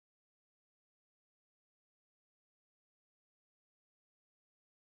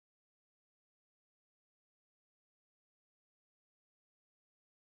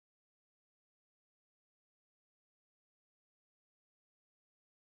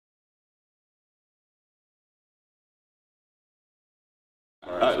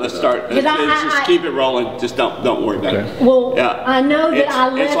let's start. Let's just keep it rolling. Just don't worry about it. Well, yeah. I know that I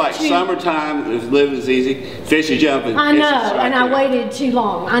left It's like summertime. Living is easy. Fish is jumping. I know, and I waited too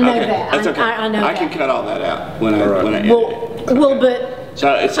long. I know that. That's okay. I know I can cut all that out when I edit it. Well, but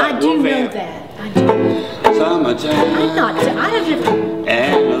so it's like I do know that. I do. Summertime. I'm not. I have to.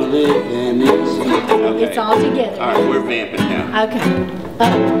 And living is easy. Okay. It's all together. All right, we're vamping now. Okay.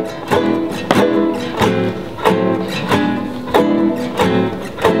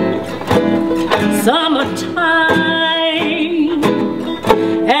 Summertime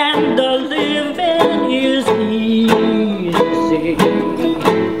and the living is easy.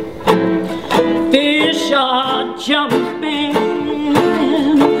 Fish are jumping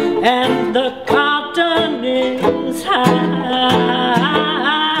and the cotton is high.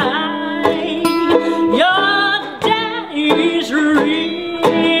 Your daddy's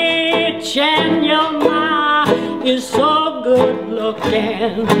rich and your ma is so good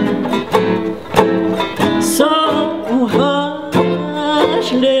looking. So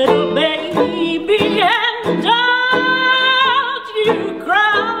hush, little baby, and don't you cry.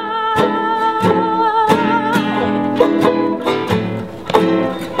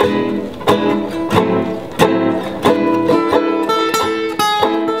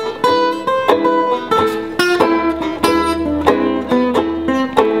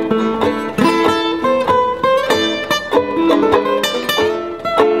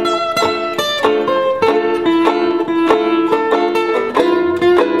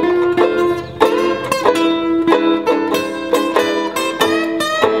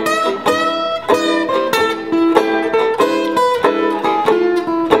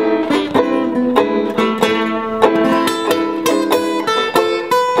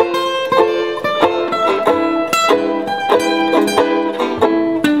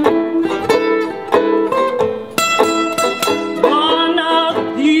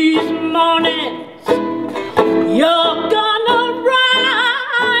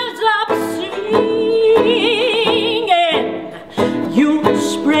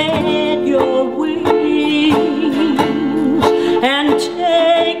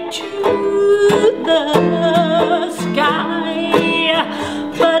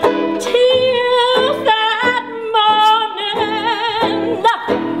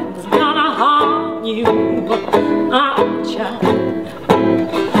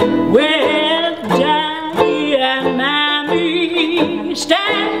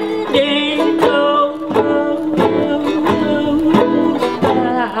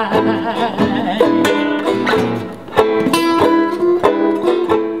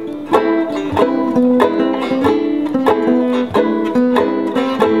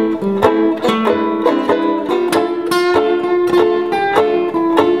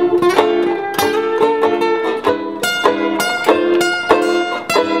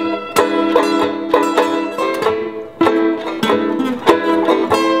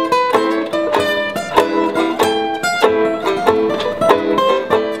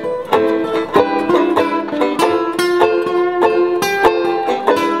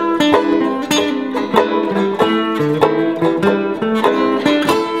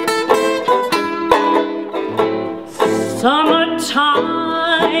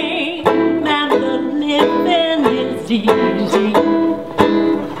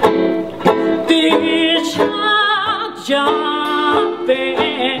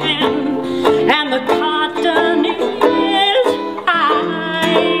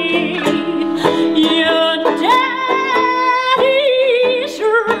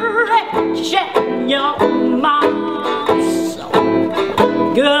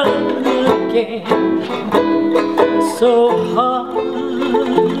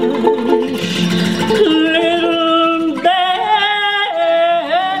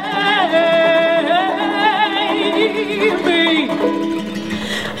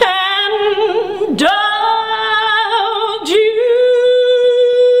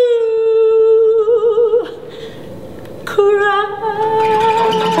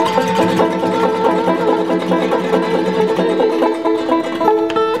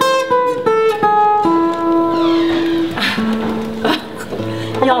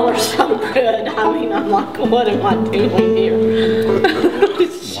 Y'all are so good. I mean, I'm like, what am I doing here?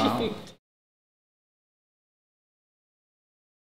 Wow.